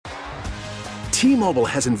T-Mobile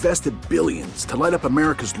has invested billions to light up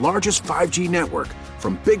America's largest 5G network,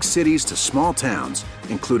 from big cities to small towns,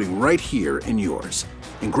 including right here in yours.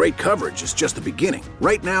 And great coverage is just the beginning.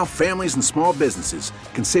 Right now, families and small businesses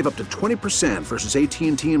can save up to 20% versus AT&T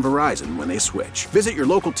and Verizon when they switch. Visit your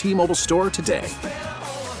local T-Mobile store today.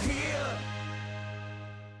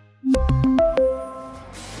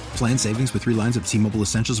 Plan savings with 3 lines of T-Mobile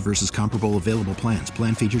Essentials versus comparable available plans.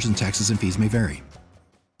 Plan features and taxes and fees may vary.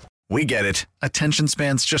 We get it. Attention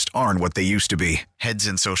spans just aren't what they used to be. Heads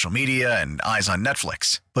in social media and eyes on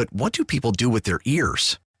Netflix. But what do people do with their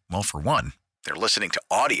ears? Well, for one, they're listening to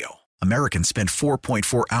audio. Americans spend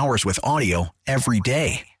 4.4 hours with audio every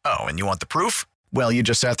day. Oh, and you want the proof? Well, you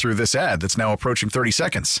just sat through this ad that's now approaching 30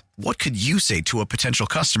 seconds. What could you say to a potential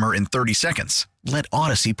customer in 30 seconds? Let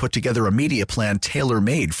Odyssey put together a media plan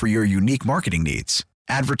tailor-made for your unique marketing needs.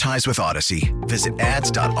 Advertise with Odyssey. Visit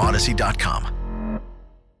ads.odyssey.com.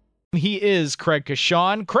 He is Craig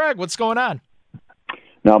Kashawn. Craig, what's going on?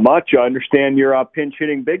 Not much. I understand you're pinch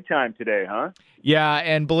hitting big time today, huh? Yeah,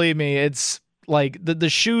 and believe me, it's like the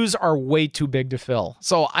shoes are way too big to fill.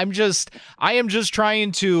 So I am just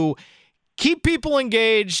trying to keep people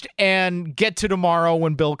engaged and get to tomorrow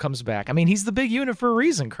when Bill comes back. I mean, he's the big unit for a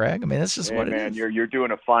reason, Craig. I mean, that's just what it is. You're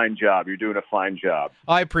doing a fine job. You're doing a fine job.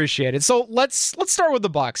 I appreciate it. So let's start with the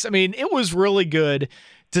Bucks. I mean, it was really good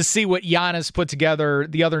to see what Giannis put together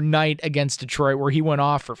the other night against Detroit, where he went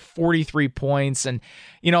off for 43 points. And,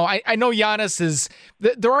 you know, I know Giannis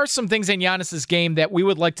there are some things in Giannis's game that we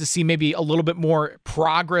would like to see maybe a little bit more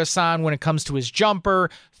progress on when it comes to his jumper,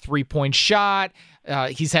 3-point shot.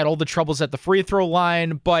 He's had all the troubles at the free throw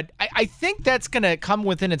line, but I think that's going to come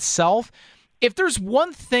within itself. If there's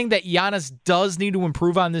one thing that Giannis does need to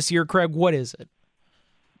improve on this year, Craig, what is it?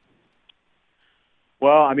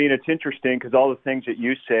 Well, I mean, it's interesting because all the things that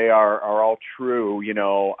you say are all true. You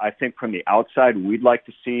know, I think from the outside, we'd like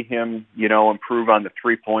to see him, you know, improve on the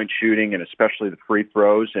 3-point shooting and especially the free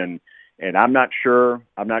throws. And I'm not sure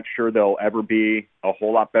they'll ever be a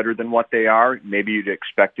whole lot better than what they are. Maybe you'd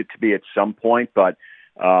expect it to be at some point, but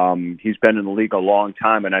he's been in the league a long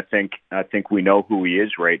time, and I think we know who he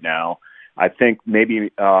is right now. I think maybe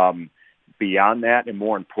beyond that, and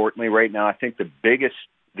more importantly right now, I think the biggest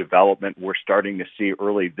development we're starting to see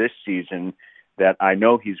early this season that I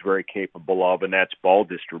know he's very capable of, and that's ball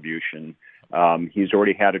distribution. He's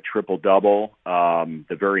already had a triple-double.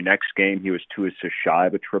 The very next game, he was 2 assists shy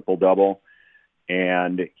of a triple-double.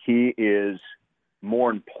 And he is, more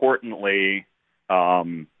importantly,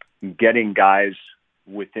 getting guys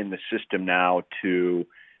within the system now to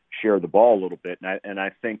share the ball a little bit. And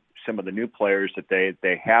I think some of the new players that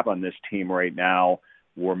they have on this team right now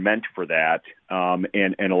were meant for that.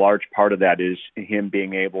 And a large part of that is him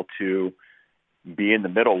being able to be in the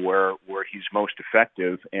middle where he's most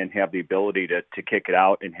effective and have the ability to kick it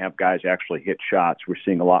out and have guys actually hit shots. We're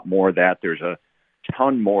seeing a lot more of that. There's a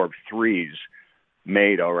ton more of threes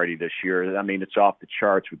made already this year. I mean, it's off the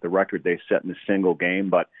charts with the record they set in a single game,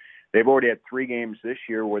 but they've already had 3 games this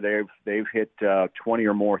year where they've hit 20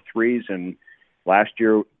 or more threes, and last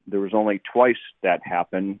year there was only twice that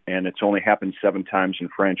happened, and it's only happened 7 times in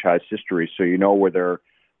franchise history. So you know where they're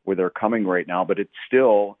coming right now, but it's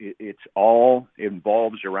all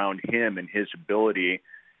involves around him and his ability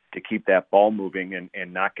to keep that ball moving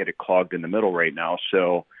and not get it clogged in the middle right now.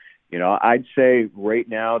 So, you know, I'd say right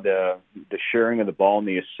now the sharing of the ball and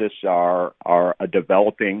the assists are a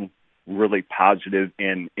developing, really positive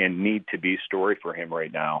and need to be story for him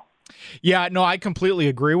right now. Yeah, no, I completely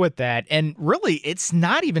agree with that. And really, it's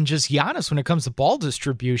not even just Giannis when it comes to ball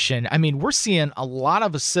distribution. I mean, we're seeing a lot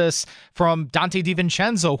of assists from Dante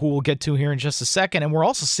DiVincenzo, who we'll get to here in just a second. And we're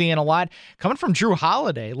also seeing a lot coming from Drew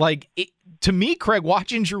Holiday. To me, Craig,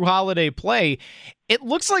 watching Drew Holiday play, it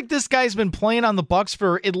looks like this guy's been playing on the Bucks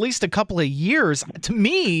for at least a couple of years. To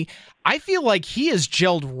me, I feel like he has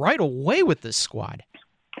gelled right away with this squad.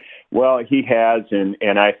 Well, he has, and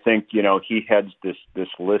I think, you know, he heads this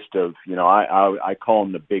list of, you know, I call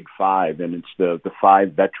them the Big Five, and it's the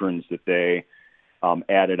 5 veterans that they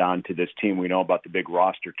added on to this team. We know about the big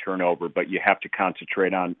roster turnover, but you have to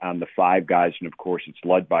concentrate on the 5 guys, and of course it's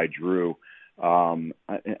led by Drew. I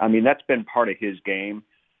mean, that's been part of his game.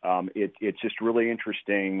 It's just really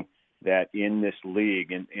interesting that in this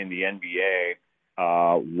league, in the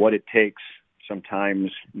NBA, what it takes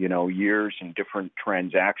sometimes, you know, years and different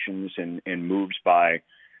transactions and moves by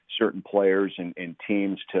certain players and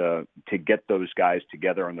teams to get those guys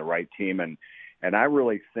together on the right team. And I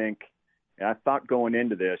really think, and I thought going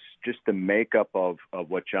into this, just the makeup of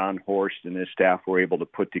what John Horst and his staff were able to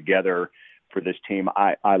put together for this team,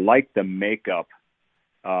 I like the makeup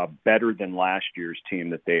better than last year's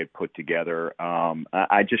team that they had put together.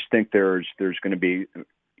 I just think there's going to be,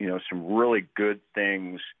 some really good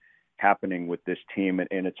things happening with this team,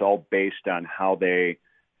 and it's all based on how they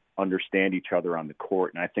understand each other on the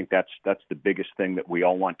court. And I think that's the biggest thing that we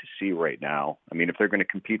all want to see right now. I mean, if they're going to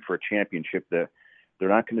compete for a championship, they're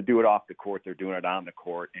not going to do it off the court. They're doing it on the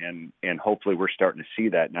court, and hopefully we're starting to see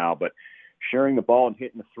that now. But sharing the ball and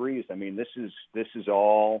hitting the threes, I mean, this is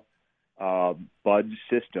all Bud's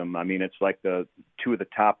system. I mean, it's like the two of the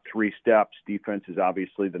top three steps. Defense is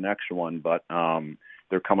obviously the next one, but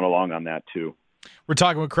they're coming along on that too. We're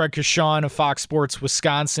talking with Craig Coshun of Fox Sports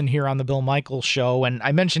Wisconsin here on the Bill Michaels Show, and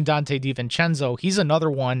I mentioned Dante DiVincenzo. He's another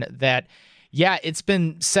one that, yeah, it's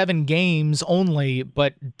been 7 games only,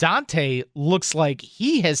 but Dante looks like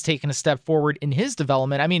he has taken a step forward in his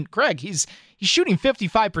development. I mean, Craig, he's shooting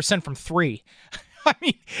 55% from 3. I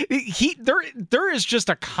mean, there is just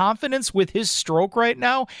a confidence with his stroke right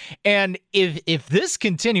now. And if this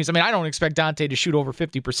continues, I mean, I don't expect Dante to shoot over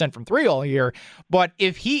 50% from 3 all year, but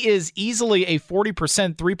if he is easily a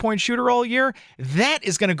 40% three-point shooter all year, that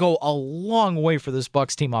is going to go a long way for this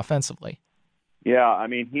Bucks team offensively. Yeah, I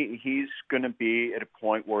mean, he's going to be at a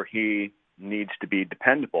point where he needs to be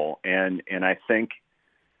dependable. And I think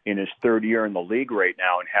in his 3rd year in the league right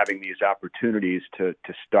now and having these opportunities to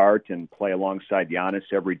start and play alongside Giannis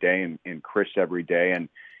every day and Chris every day and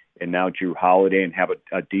now Jrue Holiday and have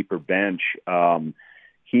a deeper bench,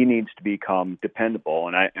 he needs to become dependable.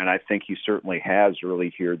 And I think he certainly has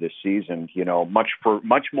early here this season, much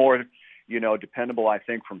more, dependable, I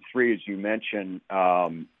think, from 3, as you mentioned,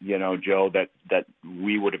 Joe, that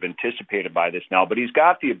we would have anticipated by this now. But he's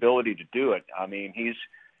got the ability to do it. I mean,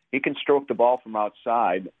 he can stroke the ball from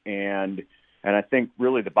outside, and I think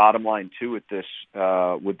really the bottom line too with this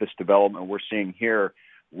development we're seeing here,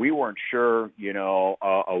 we weren't sure,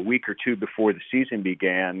 a week or 2 before the season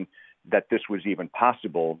began that this was even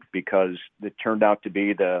possible, because it turned out to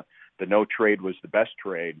be the no trade was the best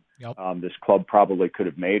trade this club probably could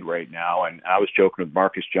have made right now. And I was joking with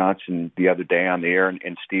Marcus Johnson the other day on the air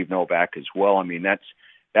and Steve Novak as well. I mean, that's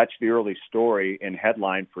the early story and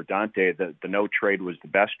headline for Dante. The no trade was the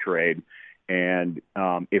best trade. And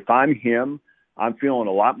if I'm him, I'm feeling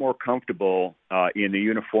a lot more comfortable in the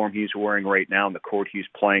uniform he's wearing right now and the court he's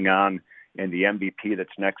playing on and the MVP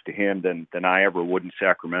that's next to him than I ever would in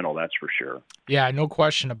Sacramento, that's for sure. Yeah, no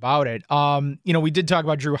question about it. We did talk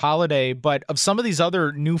about Jrue Holiday, but of some of these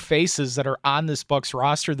other new faces that are on this Bucks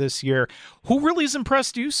roster this year, who really has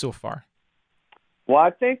impressed you so far? Well,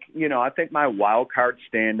 I think my wild card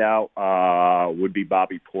standout would be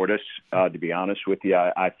Bobby Portis, to be honest with you.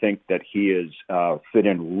 I think that he is fit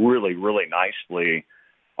in really, really nicely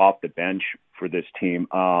off the bench for this team.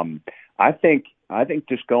 I think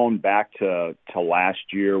just going back to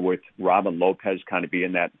last year with Robin Lopez kind of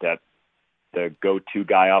being the go-to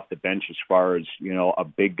guy off the bench as far as, a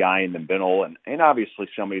big guy in the middle and obviously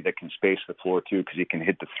somebody that can space the floor too because he can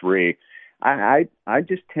hit the 3. I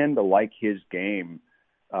just tend to like his game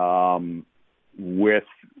with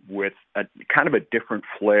a kind of a different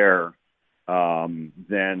flair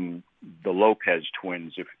than the Lopez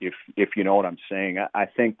twins, if you know what I'm saying. I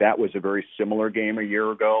think that was a very similar game a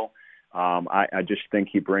year ago. I just think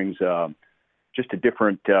he brings just a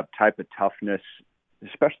different type of toughness,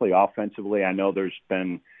 especially offensively. I know there's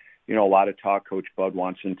been a lot of talk. Coach Bud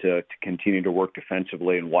wants him to continue to work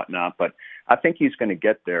defensively and whatnot, but I think he's going to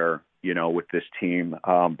get there, with this team.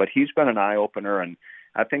 But he's been an eye-opener, and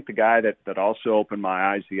I think the guy that also opened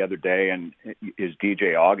my eyes the other day and is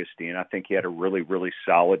DJ Augustine. I think he had a really, really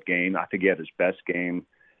solid game. I think he had his best game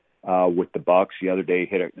with the Bucks. The other day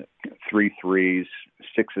he hit 3 threes,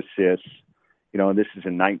 6 assists. This is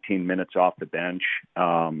in 19 minutes off the bench.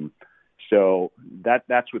 So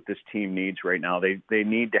that's what this team needs right now. They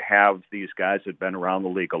need to have these guys that have been around the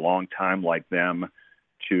league a long time like them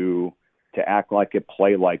to act like it,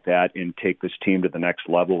 play like that, and take this team to the next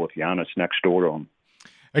level with Giannis next door to them.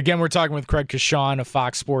 Again, we're talking with Craig Coshun of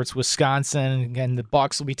Fox Sports Wisconsin. Again, the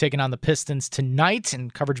Bucks will be taking on the Pistons tonight,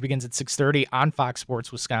 and coverage begins at 6:30 on Fox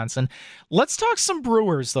Sports Wisconsin. Let's talk some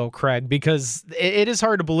Brewers, though, Craig, because it is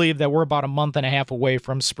hard to believe that we're about a month and a half away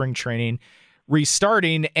from spring training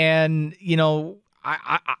restarting, and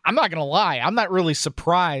I'm not going to lie, I'm not really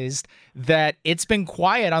surprised that it's been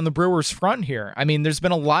quiet on the Brewers front here. I mean, there's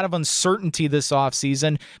been a lot of uncertainty this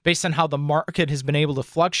offseason based on how the market has been able to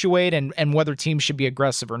fluctuate and whether teams should be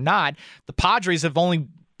aggressive or not. The Padres have only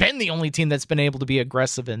been the only team that's been able to be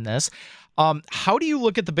aggressive in this. How do you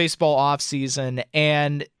look at the baseball offseason,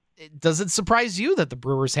 and does it surprise you that the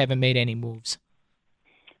Brewers haven't made any moves?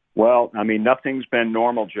 Well, I mean, nothing's been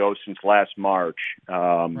normal, Joe, since last March.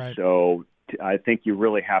 Right. So I think you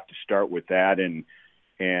really have to start with that,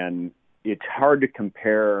 and it's hard to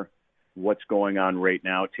compare what's going on right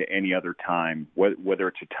now to any other time, whether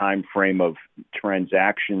it's a time frame of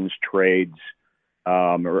transactions, trades,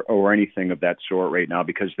 or anything of that sort right now,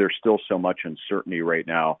 because there's still so much uncertainty right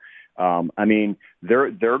now. I mean,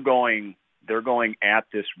 they're going at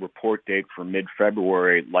this report date for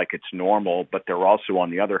mid-February like it's normal, but they're also,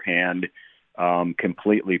 on the other hand,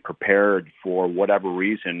 completely prepared for whatever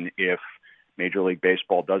reason if Major League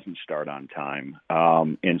Baseball doesn't start on time.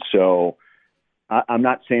 And so I'm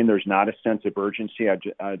not saying there's not a sense of urgency.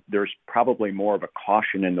 There's probably more of a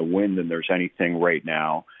caution in the wind than there's anything right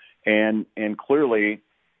now. And clearly,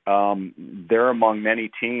 they're among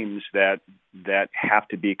many teams that have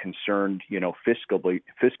to be concerned,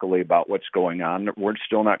 fiscally about what's going on. We're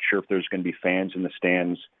still not sure if there's going to be fans in the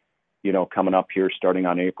stands, coming up here starting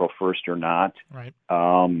on April 1st or not. Right.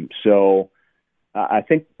 So I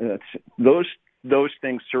think those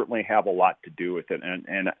things certainly have a lot to do with it.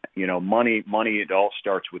 And money, it all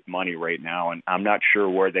starts with money right now. And I'm not sure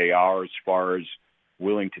where they are as far as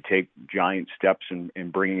willing to take giant steps in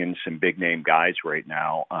bringing in some big name guys right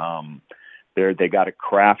now. They got to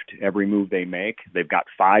craft every move they make. They've got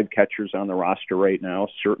 5 catchers on the roster right now.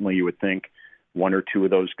 Certainly you would think 1 or 2 of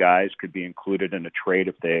those guys could be included in a trade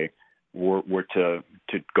if they were to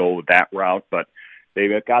go that route, but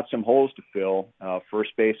they've got some holes to fill.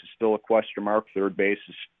 First base is still a question mark. Third base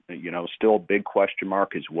is, still a big question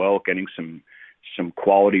mark as well, getting some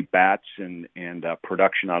quality bats and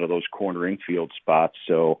production out of those corner infield spots.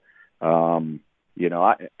 So, to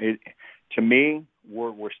me,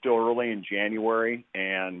 we're still early in January,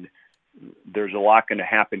 and there's a lot going to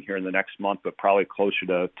happen here in the next month, but probably closer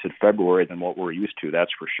to February than what we're used to.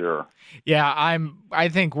 That's for sure. Yeah, I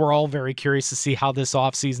think we're all very curious to see how this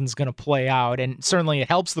offseason is going to play out. And certainly it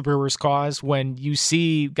helps the Brewers' cause when you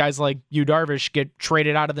see guys like Yu Darvish get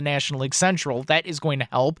traded out of the National League Central. That is going to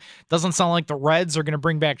help. Doesn't sound like the Reds are going to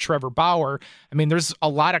bring back Trevor Bauer. I mean, there's a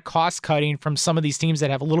lot of cost cutting from some of these teams that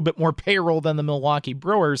have a little bit more payroll than the Milwaukee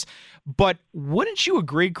Brewers. But wouldn't you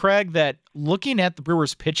agree, Craig, that looking at the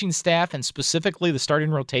Brewers' pitching staff and specifically the starting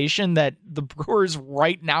rotation, that the Brewers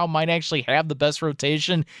right now might actually have the best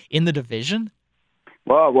rotation in the division?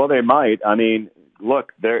 Well, they might. I mean,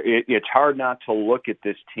 look, it's hard not to look at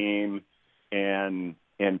this team and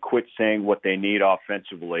quit saying what they need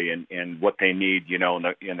offensively and what they need,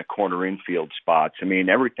 in the corner infield spots. I mean,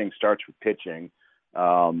 everything starts with pitching,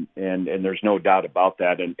 and there's no doubt about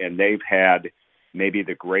that. And they've had maybe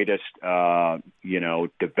the greatest,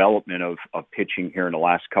 development of pitching here in the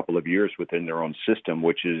last couple of years within their own system,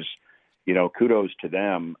 which is, kudos to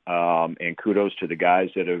them, and kudos to the guys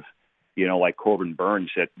that have, like Corbin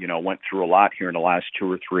Burns that, went through a lot here in the last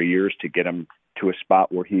 2 or 3 years to get him to a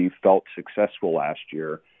spot where he felt successful last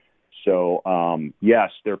year. So,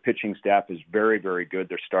 yes, their pitching staff is very, very good.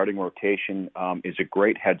 Their starting rotation is a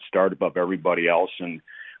great head start above everybody else. And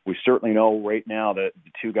we certainly know right now that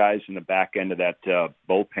the 2 guys in the back end of that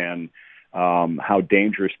bullpen, how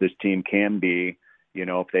dangerous this team can be,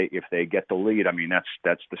 if they get the lead. I mean, that's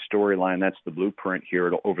the storyline. That's the blueprint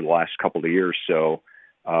here over the last couple of years. So,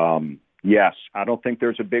 yes, I don't think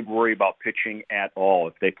there's a big worry about pitching at all.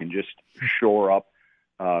 If they can just shore up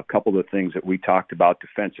a couple of the things that we talked about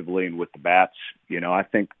defensively and with the bats, I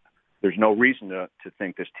think there's no reason to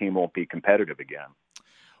think this team won't be competitive again.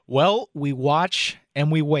 Well, we watch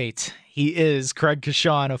and we wait. He is Craig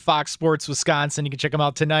Kashan of Fox Sports Wisconsin. You can check him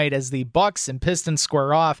out tonight as the Bucks and Pistons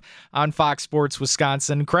square off on Fox Sports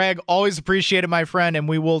Wisconsin. Craig, always appreciate it, my friend, and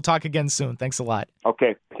we will talk again soon. Thanks a lot.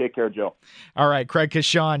 Okay. Take care, Joe. All right, Craig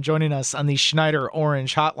Kashan joining us on the Schneider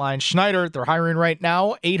Orange Hotline. Schneider, they're hiring right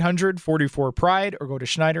now, 800-44-PRIDE, or go to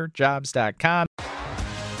schneiderjobs.com.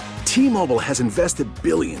 T-Mobile has invested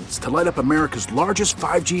billions to light up America's largest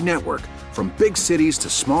 5G network, from big cities to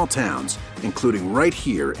small towns, including right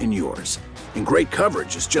here in yours. And great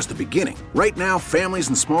coverage is just the beginning. Right now, families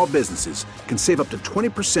and small businesses can save up to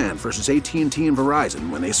 20% versus AT&T and Verizon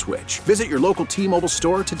when they switch. Visit your local T-Mobile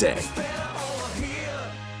store today.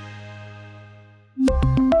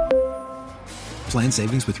 Plan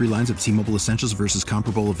savings with 3 lines of T-Mobile Essentials versus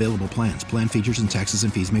comparable available plans. Plan features and taxes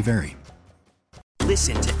and fees may vary.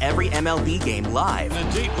 Listen to every MLB game live. In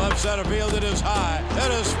the deep left center field, it is high,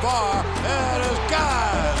 it is far, it is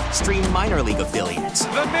gone. Stream minor league affiliates.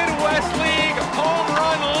 The Midwest League home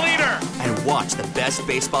run leader. And watch the best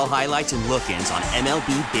baseball highlights and look-ins on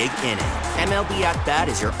MLB Big Inning. MLB At Bat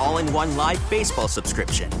is your all-in-one live baseball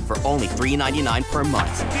subscription for only $3.99 per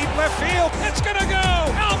month. Deep left field, it's gonna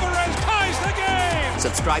go. Alvarez ties the game.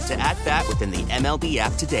 Subscribe to At Bat within the MLB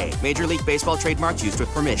app today. Major League Baseball trademarks used with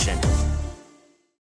permission.